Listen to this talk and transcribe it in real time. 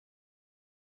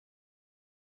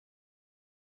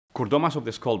Cordomas of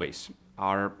the skull base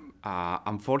are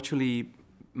unfortunately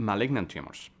malignant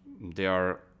tumors. They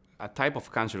are a type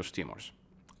of cancerous tumors,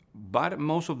 but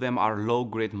most of them are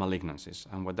low-grade malignancies,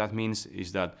 and what that means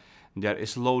is that they are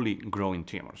slowly growing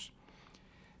tumors.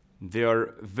 They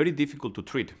are very difficult to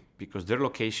treat because their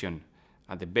location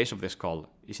at the base of the skull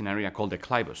is an area called the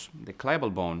clivus. The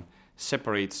clival bone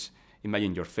separates,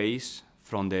 imagine your face,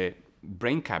 from the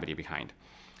brain cavity behind.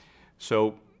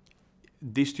 So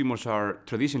these tumors are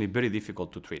traditionally very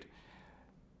difficult to treat.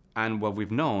 And what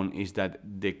we've known is that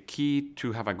the key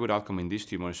to have a good outcome in these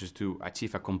tumors is to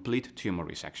achieve a complete tumor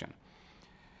resection.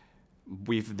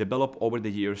 We've developed over the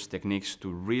years techniques to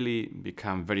really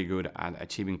become very good at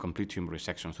achieving complete tumor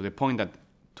resections, to the point that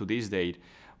to this date,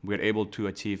 we're able to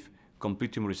achieve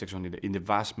complete tumor resection in the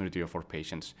vast majority of our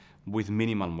patients with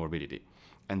minimal morbidity.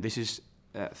 And this is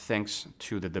thanks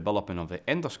to the development of the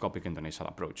endoscopic endonasal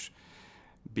approach.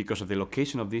 Because of the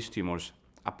location of these tumors,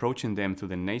 approaching them through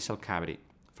the nasal cavity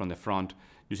from the front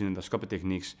using endoscopic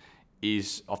techniques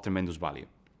is of tremendous value,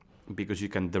 because you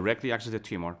can directly access the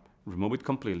tumor, remove it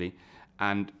completely,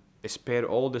 and spare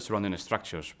all the surrounding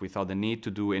structures without the need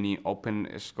to do any open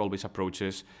skull-base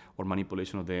approaches or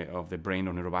manipulation of the brain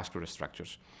or neurovascular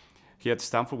structures. Here at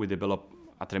Stanford, we develop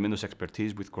a tremendous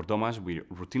expertise with cordomas. We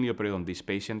routinely operate on these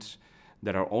patients.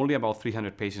 There are only about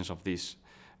 300 patients of these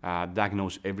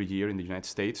diagnosed every year in the United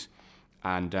States,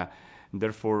 and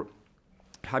therefore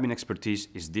having expertise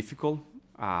is difficult.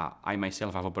 I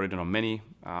myself have operated on many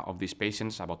of these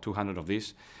patients, about 200 of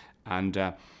these, and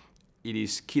it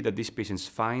is key that these patients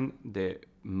find the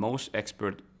most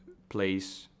expert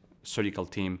place, surgical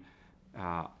team,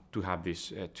 to have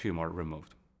this tumor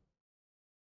removed.